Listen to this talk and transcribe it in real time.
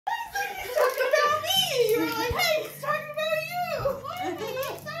hey, he's talking about you.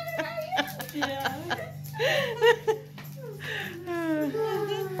 He's talking about you. Yeah. And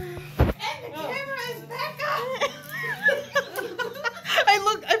the camera is back up.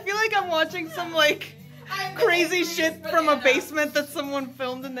 I feel like I'm watching some like crazy shit from a basement that someone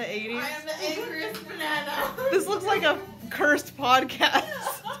filmed in the 80s. I am the angriest banana. This looks like a cursed podcast.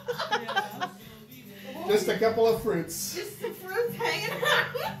 Yeah. Just a couple of fruits. Just the fruits hanging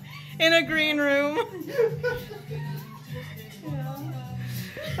out. In a green room.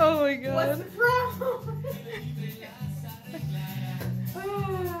 Oh my What's god. the problem?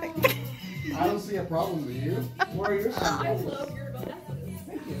 I don't see a problem with you. Where are your I sunglasses? love your glasses.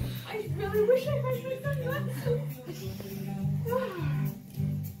 Thank you. I really wish I had my sunglasses.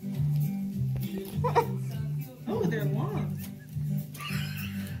 Oh, they're long.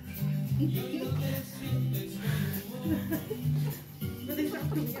 But they start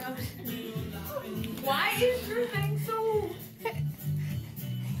coming out. Why is your thing so...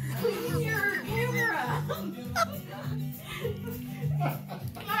 Clean your camera.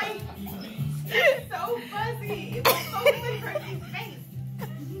 It's so fuzzy. It's totally Kirsty's face.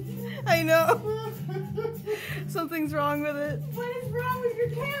 I know. Something's wrong with it. What is wrong with your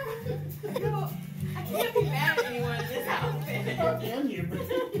camera? No, I can't be mad at anyone in this outfit. How can you? Unless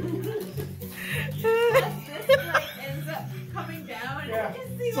this like ends up coming down and Yeah, I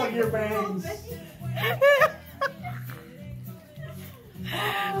can see it's like your this little bangs. bit.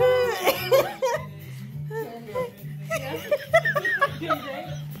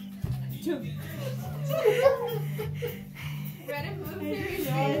 Reddit move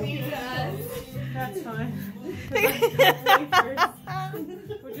theory does. That's fine.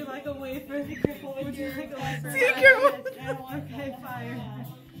 Would you like a wafer? Would you like a wafer? Secret Okay, fire.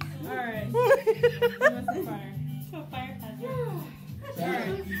 Alright. Fire. So fire hazard.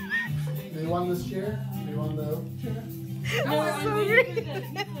 Alright. Do you want this chair? Do you want the chair? No, That's I'm so waiting great. for the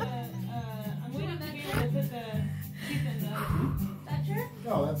pizza. I'm waiting to be able to put the pizza in the That chair?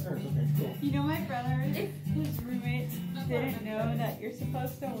 Oh, that's hers. Okay, cool. You know, my brother, his roommates didn't know that you're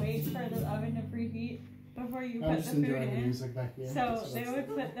supposed to wait for the oven to preheat before you I'm put just the food enjoying the in. music back here. So they would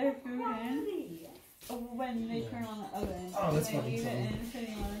put their food in when they turn on the oven. Oh, that's and they fucking leave it funny. in for the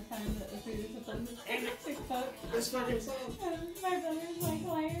amount of time that the food is supposed to cook. This fucking song. And my brother's like,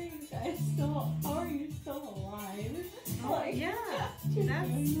 why are you guys still, how are you still alive? Like, Yeah. just That's...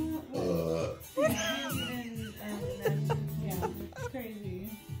 doing that. And yeah, it's crazy.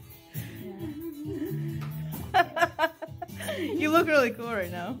 Yeah. You look really cool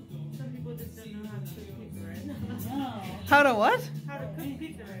right now. Some people just don't know how to cook pizza right. No. How to what? How to cook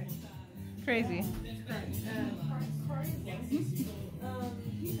pizza right. Crazy.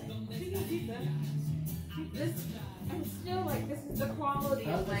 This, I'm still like, this is the quality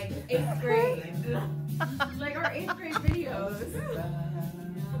of like 8th grade. Like our 8th grade videos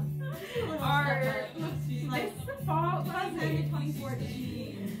are, this fall, what is it?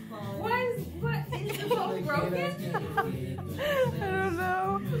 2014. What is the phone broken? I don't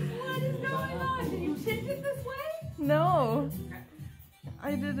know. What is going on? Did you tint it this way? No.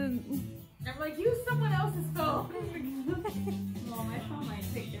 I didn't. I'm like, use someone else's phone. Well, my phone might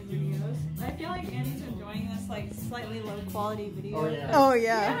take good videos. I feel like Annie's enjoying this like slightly low quality video. Oh, yeah. Oh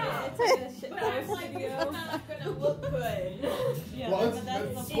yeah. It's like a shit But I'm like, this is video. not gonna look good. Yeah, Well, but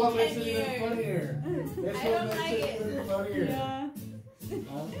that's that's the what in makes 10 it even years. funnier. That's I what don't makes like it it. even funnier. Yeah.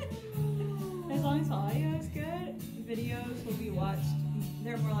 Huh? As long as the audio is good, videos will be watched.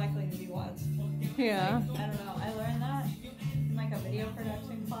 They're more likely to be watched. Yeah. I don't know. I learned that in like a video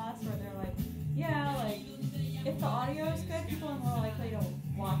production class where they're like, yeah, like if the audio is good, people are more likely to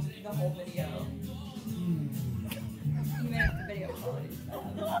watch the whole video. Even if the video quality is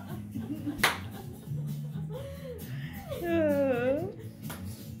bad.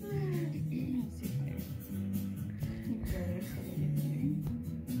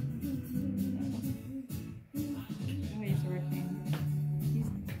 He's working.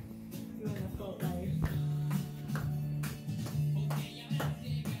 He's doing the full life.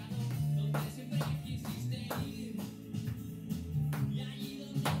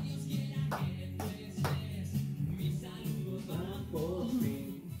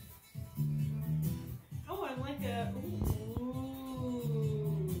 Oh, I like a.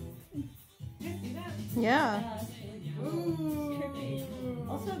 Ooh. Did you see that? Yeah. it's really cool. It's trippy.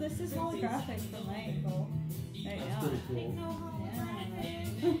 Also, this is holographic from my angle right now. Pretty cool. Yeah.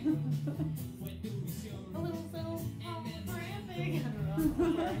 A little I don't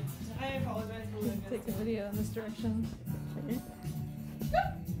know. I apologize for doing Take a this. video in this direction.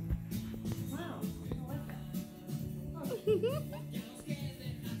 Wow. I like that.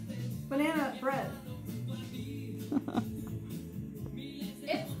 Banana bread.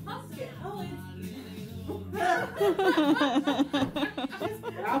 It's pumpkin. Oh,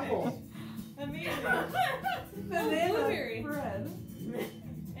 Apple. Amazing. banana Blueberry. bread.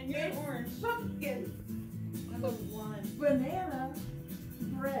 And you're orange. Pumpkin. Number one. Banana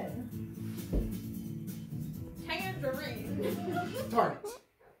bread. Tangerine. Tart.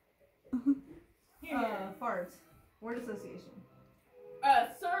 Here. Fart. Word association.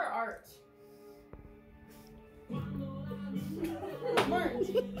 Sir Art. March.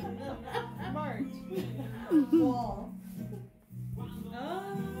 March. Wall.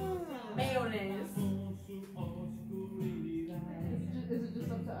 Oh. Mayonnaise. Is it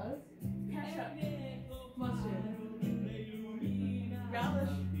just up to us? Ketchup. Mustard.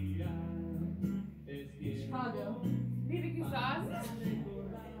 Relish. Chicago. BBQ sauce.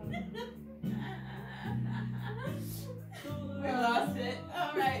 We lost it.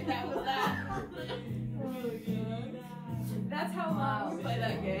 Alright, that was that. That's how long we play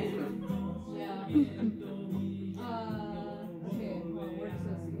that game. Yeah. Okay, well, word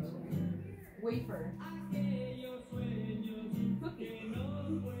association. Wafer. Cookie.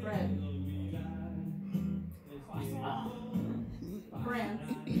 Bread. France.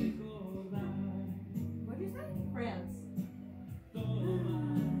 What did you say? France.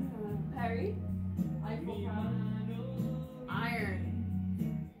 Perry. Eiffel Tower. Iron.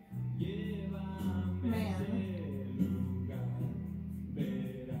 Man.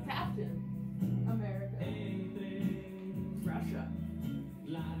 Captain. America. Russia.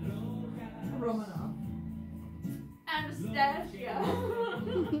 Romanov. Anastasia.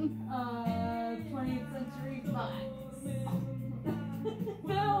 20th Century Fox.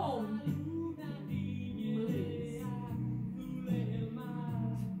 Film. Movies.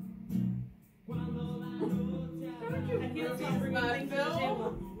 I can't stop bringing things to the table.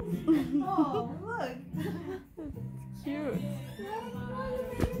 Oh, look. Cute.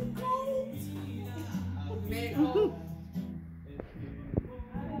 Made it cold.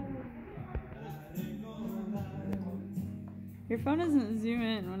 Your phone doesn't zoom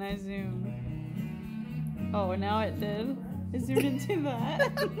in when I zoom. Oh, now it did. It zoomed into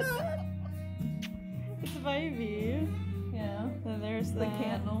that. It's Vibey. Yeah. Then there's The that.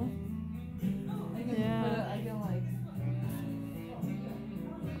 candle. I can Yeah. put it, I can like.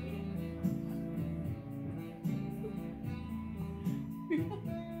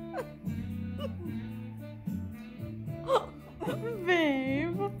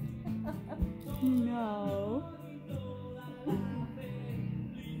 Babe. No.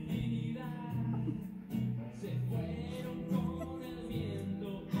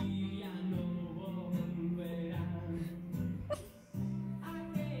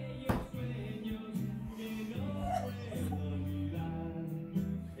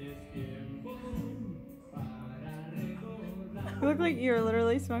 You look like you're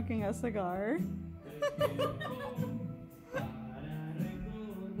literally smoking a cigar.